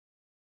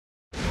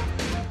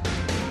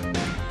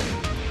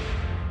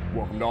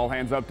Welcome to All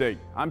Hands Update.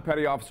 I'm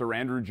Petty Officer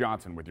Andrew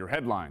Johnson with your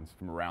headlines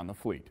from around the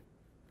fleet.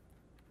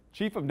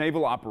 Chief of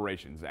Naval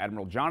Operations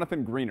Admiral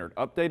Jonathan Greenert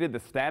updated the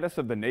status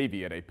of the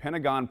Navy at a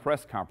Pentagon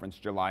press conference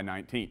July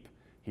 19th.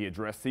 He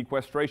addressed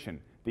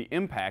sequestration, the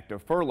impact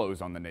of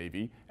furloughs on the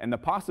Navy, and the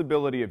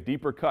possibility of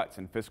deeper cuts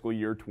in fiscal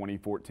year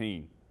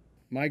 2014.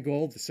 My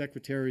goal, the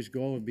Secretary's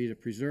goal, would be to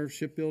preserve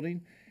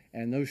shipbuilding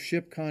and those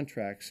ship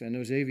contracts and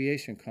those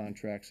aviation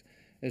contracts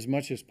as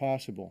much as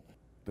possible.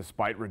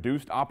 Despite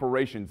reduced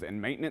operations and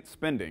maintenance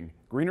spending,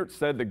 Greenert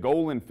said the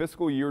goal in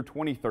fiscal year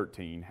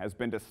 2013 has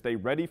been to stay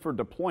ready for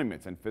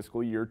deployments in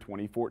fiscal year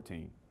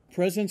 2014.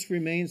 Presence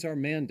remains our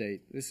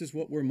mandate. This is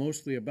what we're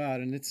mostly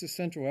about, and it's a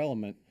central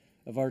element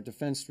of our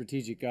defense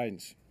strategic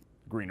guidance.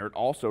 Greenert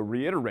also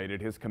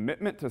reiterated his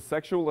commitment to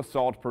sexual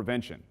assault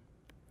prevention.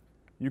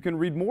 You can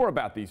read more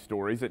about these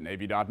stories at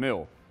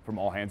Navy.mil. From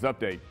All Hands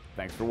Update,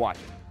 thanks for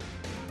watching.